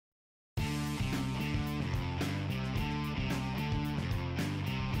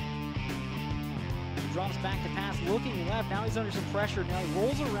drops back to pass, looking left. Now he's under some pressure. Now he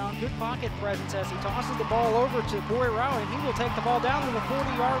rolls around. Good pocket presence as he tosses the ball over to Corey Rao, and he will take the ball down to the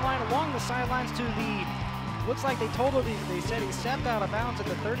 40-yard line along the sidelines to the, looks like they told him, they said he stepped out of bounds at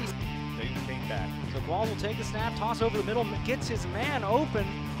the 30. They came back. So Balls will take the snap, toss over the middle, gets his man open.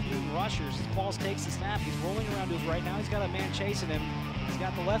 Rushers. Balls takes the snap. He's rolling around to his right. Now he's got a man chasing him. He's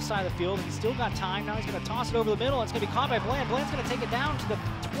got the left side of the field. He's still got time. Now he's going to toss it over the middle. It's going to be caught by Bland. Bland's going to take it down to the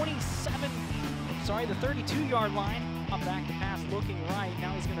 32-yard line. Back to pass, looking right.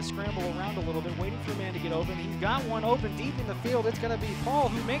 Now he's going to scramble around a little bit, waiting for a man to get open. He's got one open deep in the field. It's going to be Paul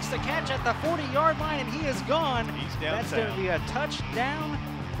who makes the catch at the 40-yard line, and he is gone. He's downtown. That's going to be a touchdown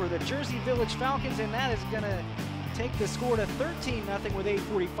for the Jersey Village Falcons, and that is going to take the score to 13-0 with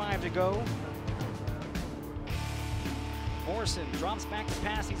 8:45 to go. Morrison drops back to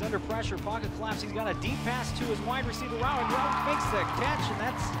pass. He's under pressure. Pocket collapse. He's got a deep pass to his wide receiver, Rao, and Rao makes the catch, and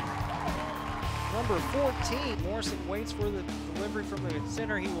that's number 14. Morrison waits for the delivery from the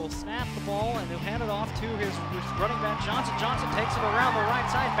center. He will snap the ball, and he'll hand it off to his running back, Johnson. Johnson takes it around the right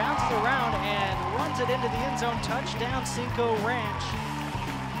side, bounces around, and runs it into the end zone. Touchdown, Cinco Ranch.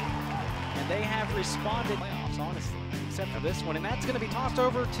 And they have responded playoffs, honestly, except for this one. And that's going to be tossed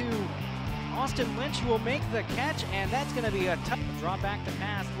over to Austin Lynch, who will make the catch, and that's going to be a tough drop back to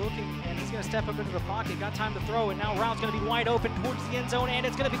pass, looking, and he's going to step up into the pocket. Got time to throw, and now Rao's going to be wide open towards the end zone, and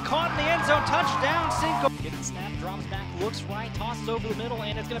it's going to be caught in the end zone. Touchdown, Cinco. Gets the snap, drops back, looks right, tosses over the middle,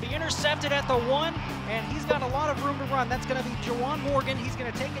 and it's going to be intercepted at the 1, and he's got a lot of room to run. That's going to be Jawan Morgan. He's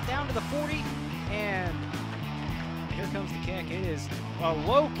going to take it down to the 40, and here comes the kick. It is a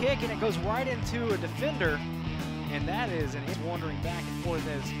low kick, and it goes right into a defender, and that is, and he's wandering back and forth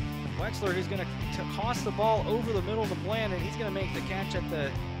as Wexler, who's going to toss the ball over the middle of the Bland, and he's going to make the catch at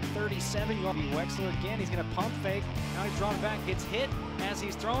the 37-yard. Wexler again, he's going to pump fake. Now he's dropping back, gets hit as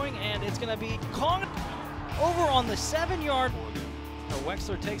he's throwing, and it's going to be caught over on the 7-yard.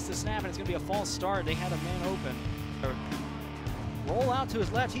 Wexler takes the snap, and it's going to be a false start. They had a man open. Roll out to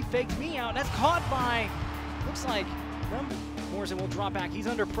his left. He faked me out. That's caught by, looks like, Morrison will drop back. He's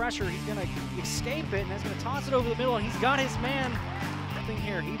under pressure. He's going to escape it, and he's going to toss it over the middle, and he's got his man.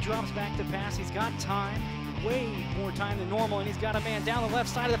 Here, he drops back to pass. He's got time, way more time than normal, and he's got a man down the left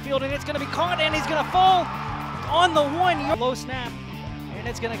side of the field, and it's going to be caught, and he's going to fall on the 1-yard low snap, and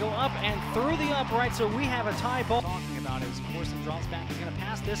it's going to go up and through the upright, so we have a tie ball. Talking about is Morrison drops back. He's going to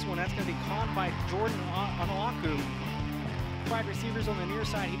pass this one. That's going to be caught by Jordan Onalaku. Wide receivers on the near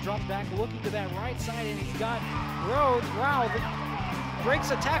side. He drops back, looking to that right side, and he's got Rao that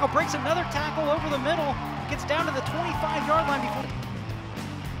breaks a tackle, breaks another tackle over the middle, gets down to the 25-yard line before.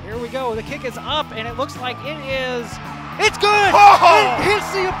 Here we go. The kick is up, and it looks like it is. It's good. Oh! It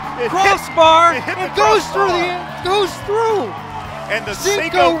hits the crossbar. It goes through the end. Goes through. And the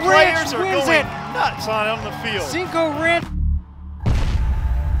Cinco players are going it. nuts on the field. Cinco Ranch.